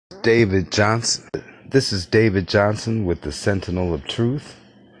David Johnson. This is David Johnson with the Sentinel of Truth.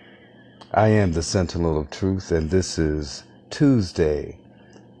 I am the Sentinel of Truth, and this is Tuesday,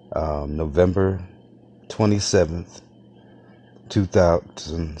 November 27th,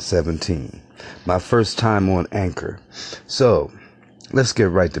 2017. My first time on Anchor. So, let's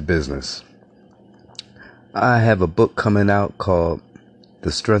get right to business. I have a book coming out called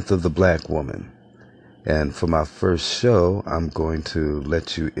The Strength of the Black Woman. And for my first show, I'm going to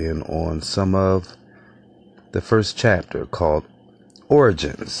let you in on some of the first chapter called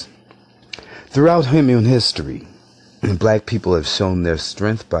Origins. Throughout human history, black people have shown their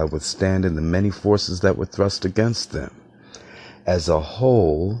strength by withstanding the many forces that were thrust against them. As a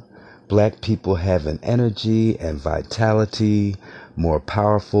whole, black people have an energy and vitality more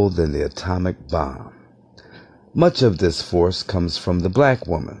powerful than the atomic bomb. Much of this force comes from the black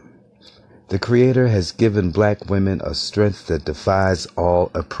woman. The Creator has given black women a strength that defies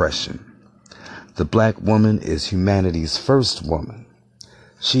all oppression. The black woman is humanity's first woman.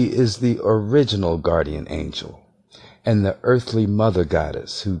 She is the original guardian angel and the earthly mother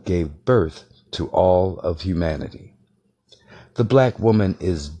goddess who gave birth to all of humanity. The black woman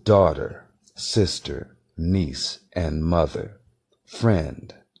is daughter, sister, niece, and mother,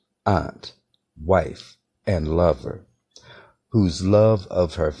 friend, aunt, wife, and lover, whose love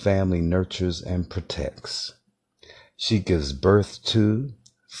of her family nurtures and protects. She gives birth to,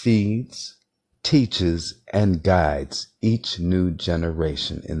 feeds, teaches, and guides each new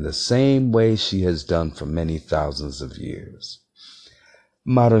generation in the same way she has done for many thousands of years.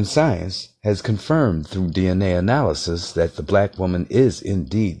 Modern science has confirmed through DNA analysis that the black woman is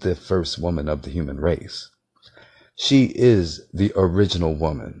indeed the first woman of the human race. She is the original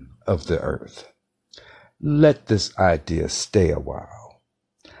woman of the earth. Let this idea stay a while.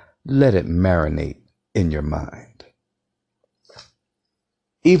 Let it marinate in your mind.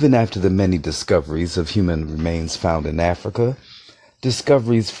 Even after the many discoveries of human remains found in Africa,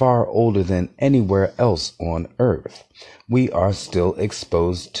 discoveries far older than anywhere else on Earth, we are still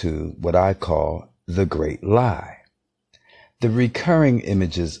exposed to what I call the great lie. The recurring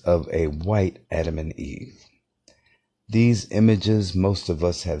images of a white Adam and Eve. These images most of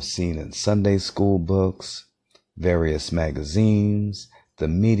us have seen in Sunday school books, various magazines, the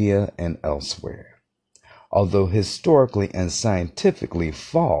media, and elsewhere. Although historically and scientifically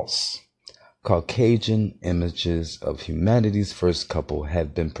false, Caucasian images of humanity's first couple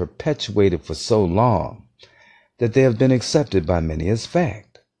have been perpetuated for so long that they have been accepted by many as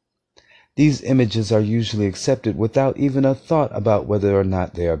fact. These images are usually accepted without even a thought about whether or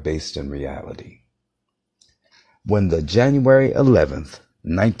not they are based in reality. When the January 11th,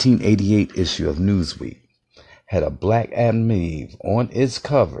 1988 issue of Newsweek had a black Adam and Eve on its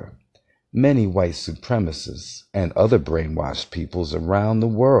cover, many white supremacists and other brainwashed peoples around the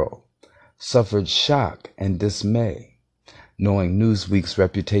world suffered shock and dismay, knowing Newsweek's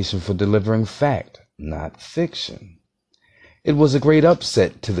reputation for delivering fact, not fiction. It was a great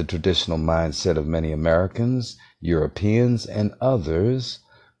upset to the traditional mindset of many Americans, Europeans, and others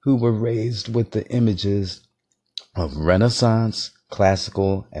who were raised with the images of Renaissance,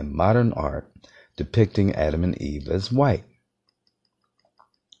 classical, and modern art depicting Adam and Eve as white.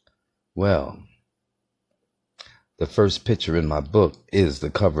 Well, the first picture in my book is the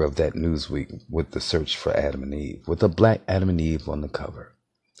cover of that Newsweek with the search for Adam and Eve, with a black Adam and Eve on the cover.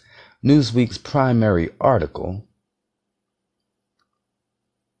 Newsweek's primary article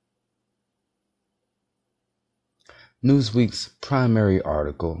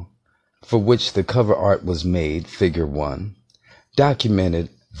for which the cover art was made, Figure 1, documented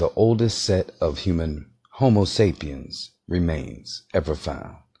the oldest set of human Homo sapiens remains ever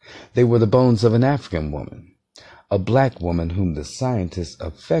found. They were the bones of an African woman, a black woman whom the scientists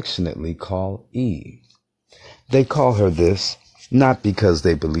affectionately call Eve. They call her this not because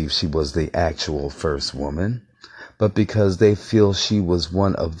they believe she was the actual first woman, but because they feel she was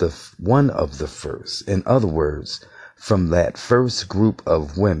one of the first. In other words, from that first group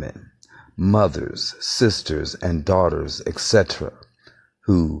of women, mothers, sisters, and daughters, etc.,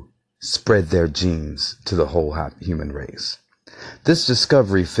 who spread their genes to the whole human race. This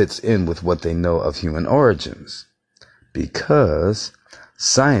discovery fits in with what they know of human origins, because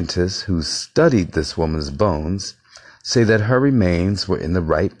scientists who studied this woman's bones say that her remains were in the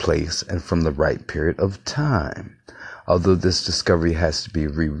right place and from the right period of time, although this discovery has to be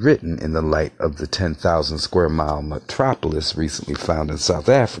rewritten in the light of the 10,000 square mile metropolis recently found in South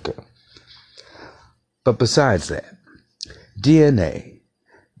Africa. But besides that, DNA,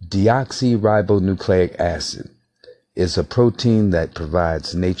 deoxyribonucleic acid, is a protein that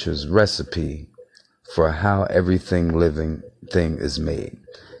provides nature's recipe for how everything living thing is made.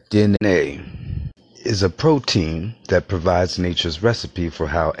 DNA is a protein that provides nature's recipe for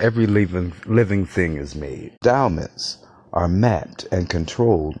how every living thing is made. Endowments are mapped and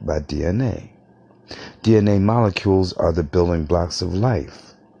controlled by DNA. DNA molecules are the building blocks of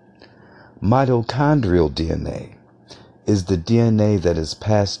life. Mitochondrial DNA is the DNA that is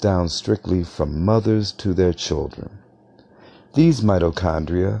passed down strictly from mothers to their children. These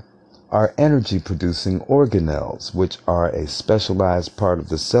mitochondria are energy-producing organelles, which are a specialized part of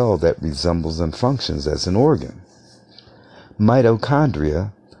the cell that resembles and functions as an organ.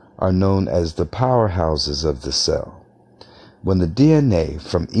 Mitochondria are known as the powerhouses of the cell. When the DNA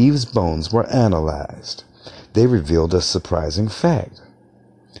from Eve's bones were analyzed, they revealed a surprising fact.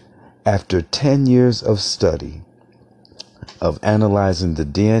 After 10 years of study of analyzing the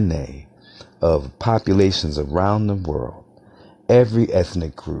DNA of populations around the world, every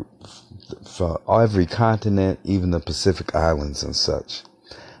ethnic group, from every continent, even the Pacific Islands and such,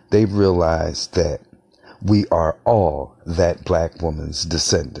 they realized that we are all that black woman's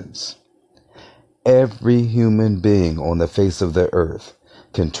descendants. Every human being on the face of the earth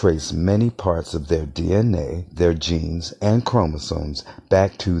can trace many parts of their DNA, their genes, and chromosomes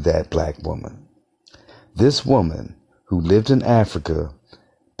back to that black woman. This woman, who lived in Africa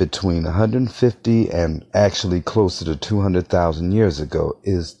between 150 and actually closer to 200,000 years ago,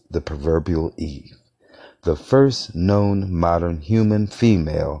 is the proverbial Eve, the first known modern human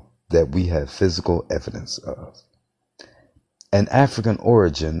female that we have physical evidence of. An African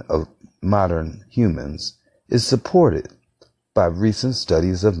origin of modern humans is supported by recent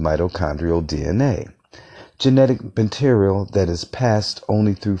studies of mitochondrial DNA, genetic material that is passed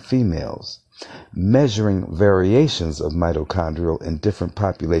only through females. Measuring variations of mitochondrial in different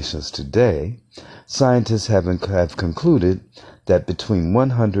populations today, scientists have concluded that between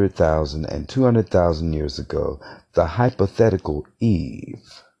 100,000 and 200,000 years ago, the hypothetical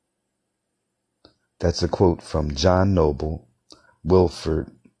Eve, that's a quote from John Noble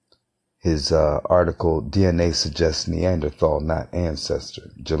Wilford, his article, DNA Suggests Neanderthal, Not Ancestor,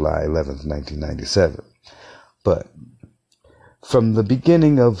 July 11th, 1997. But from the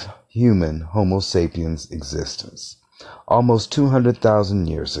beginning of human Homo sapiens existence, almost 200,000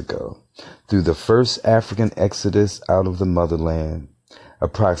 years ago, through the first African exodus out of the motherland,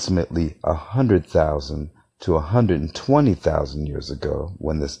 approximately 100,000 to 120,000 years ago,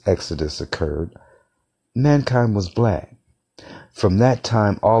 when this exodus occurred, mankind was black. From that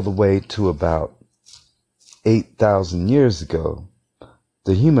time all the way to about 8,000 years ago,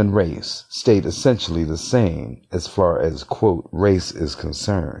 the human race stayed essentially the same as far as, quote, race is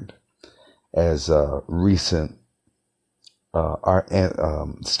concerned, as recent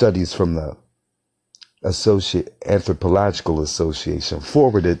studies from the Anthropological Association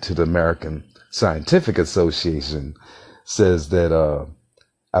forwarded to the American Scientific Association says that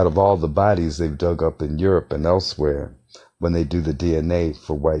out of all the bodies they've dug up in Europe and elsewhere, when they do the DNA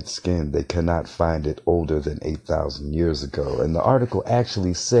for white skin, they cannot find it older than 8,000 years ago. And the article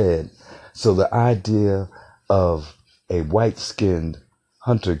actually said, so the idea of a white-skinned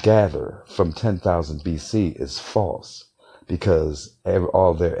hunter-gatherer from 10,000 BC is false, because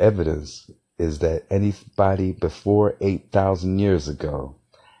all their evidence is that anybody before 8,000 years ago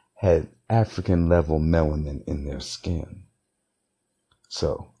had African-level melanin in their skin.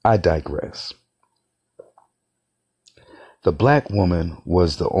 So, I digress. The black woman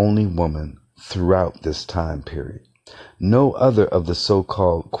was the only woman throughout this time period. No other of the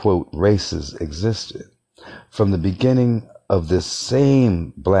so-called, quote, races existed. From the beginning of this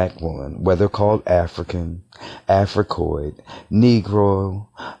same black woman, whether called African, Africoid, Negro,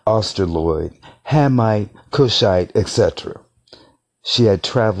 Australoid, Hamite, Cushite, etc., she had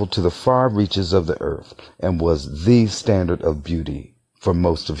traveled to the far reaches of the earth and was the standard of beauty for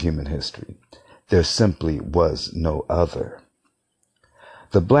most of human history. There simply was no other.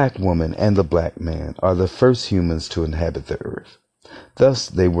 The black woman and the black man are the first humans to inhabit the earth. Thus,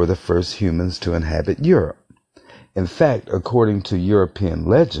 they were the first humans to inhabit Europe. In fact, according to European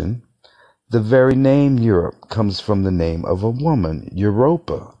legend, the very name Europe comes from the name of a woman,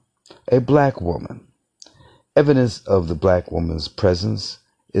 Europa, a black woman. Evidence of the black woman's presence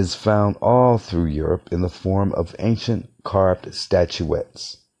is found all through Europe in the form of ancient carved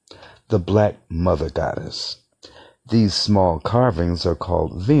statuettes. The Black Mother Goddess. These small carvings are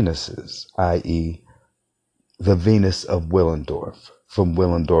called Venuses, i.e., the Venus of Willendorf, from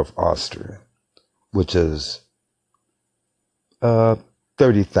Willendorf, Austria, which is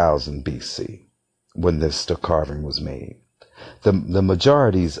 30,000 BC when this carving was made. The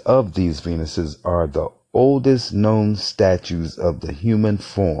majorities of these Venuses are the oldest known statues of the human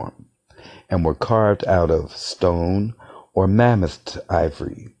form and were carved out of stone or mammoth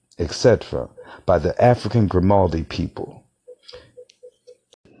ivory. etc., by the African Grimaldi people.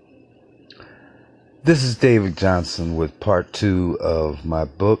 This is David Johnson with part 2 of my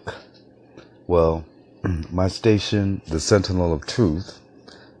book. Well, my station, The Sentinel of Truth,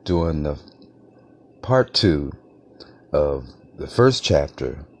 doing the part 2 of the first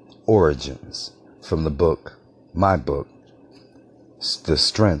chapter, Origins, from the book, my book, The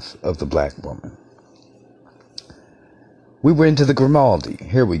Strength of the Black Woman. We were into the Grimaldi.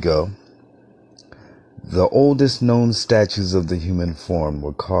 Here we go. The oldest known statues of the human form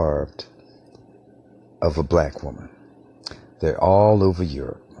were carved of a black woman. They're all over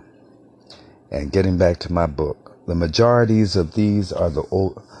Europe. And getting back to my book, the majorities of these are the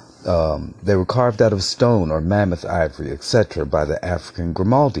old, they were carved out of stone or mammoth ivory, etc., by the African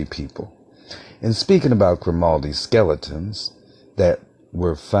Grimaldi people. In speaking about Grimaldi skeletons that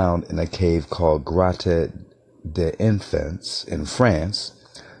were found in a cave called Grotte des Enfants in France,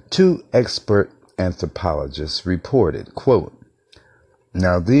 2 expert anthropologists reported, quote,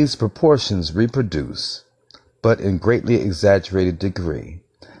 "Now these proportions reproduce, but in greatly exaggerated degree,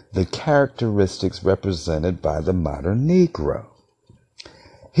 the characteristics represented by the modern Negro."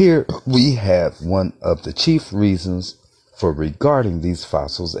 Here we have one of the chief reasons for regarding these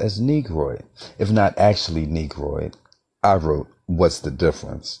fossils as Negroid. If not actually Negroid, I wrote, what's the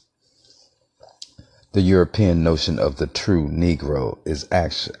difference? The European notion of the true Negro is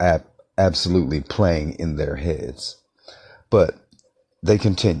absolutely playing in their heads. But they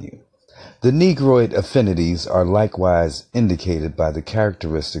continue. The Negroid affinities are likewise indicated by the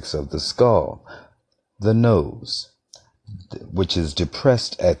characteristics of the skull. The nose, which is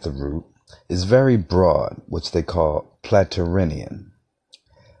depressed at the root, is very broad, which they call Platyrrhinian.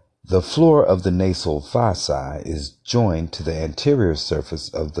 The floor of the nasal fossa is joined to the anterior surface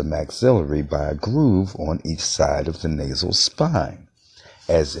of the maxillary by a groove on each side of the nasal spine,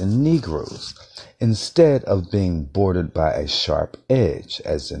 as in Negroes, instead of being bordered by a sharp edge,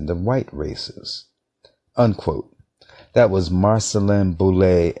 as in the white races. Unquote. That was Marcelin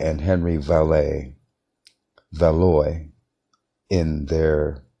Boulay and Henry Valois in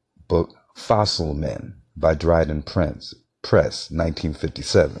their book Fossil Men by Dryden Press,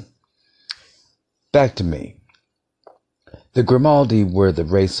 1957. Back to me. The Grimaldi were the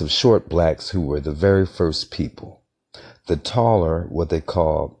race of short blacks who were the very first people. The taller, what they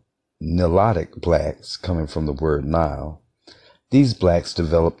call Nilotic blacks, coming from the word Nile, these blacks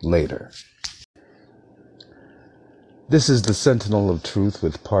developed later. This is the Sentinel of Truth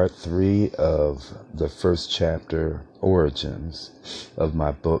with part 3 of the first chapter, Origins, of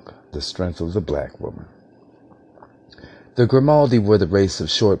my book, The Strength of the Black Woman. The Grimaldi were the race of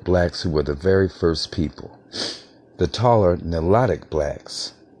short blacks who were the very first people. The taller Nilotic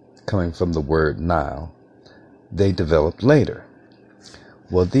blacks, coming from the word Nile, they developed later.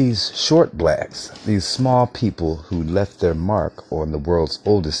 Well, these short blacks, these small people who left their mark on the world's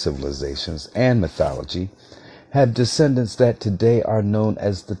oldest civilizations and mythology, have descendants that today are known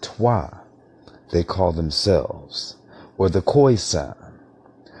as the Twa, they call themselves, or the Khoisan.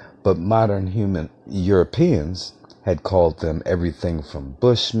 But modern human Europeans had called them everything from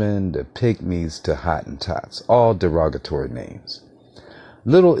Bushmen to Pygmies to Hottentots, all derogatory names.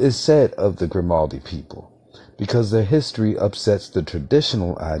 Little is said of the Grimaldi people, because their history upsets the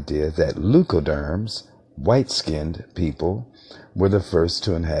traditional idea that leucoderms, white-skinned people, were the first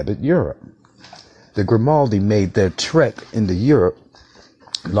to inhabit Europe. The Grimaldi made their trek into Europe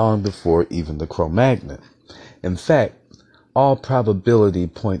long before even the Cro-Magnon. In fact, all probability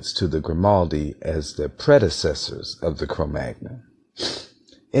points to the Grimaldi as the predecessors of the Cro-Magnon.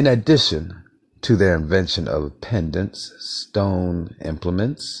 In addition to their invention of pendants, stone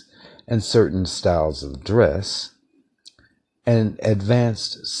implements, and certain styles of dress, an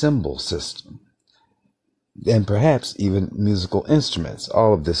advanced symbol system, and perhaps even musical instruments.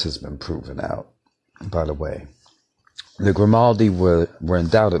 All of this has been proven out, by the way. The Grimaldi were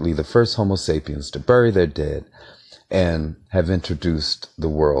undoubtedly the first Homo sapiens to bury their dead and have introduced the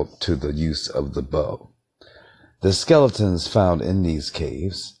world to the use of the bow. The skeletons found in these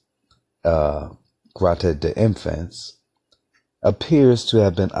caves, Grotte des Enfants, appears to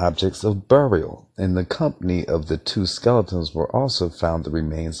have been objects of burial. In the company of the 2 skeletons were also found the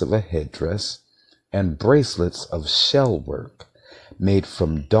remains of a headdress and bracelets of shell work made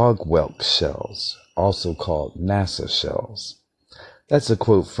from dog whelk shells, also called NASA shells. That's a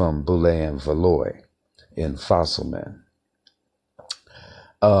quote from Boulay and Valois in Fossil Men.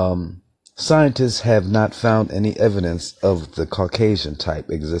 Scientists have not found any evidence of the Caucasian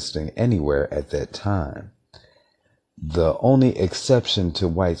type existing anywhere at that time. The only exception to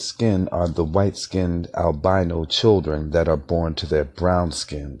white skin are the white-skinned albino children that are born to their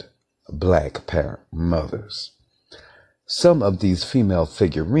brown-skinned black parent mothers. Some of these female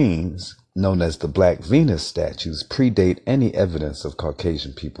figurines, known as the Black Venus statues, predate any evidence of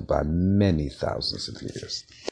Caucasian people by many thousands of years.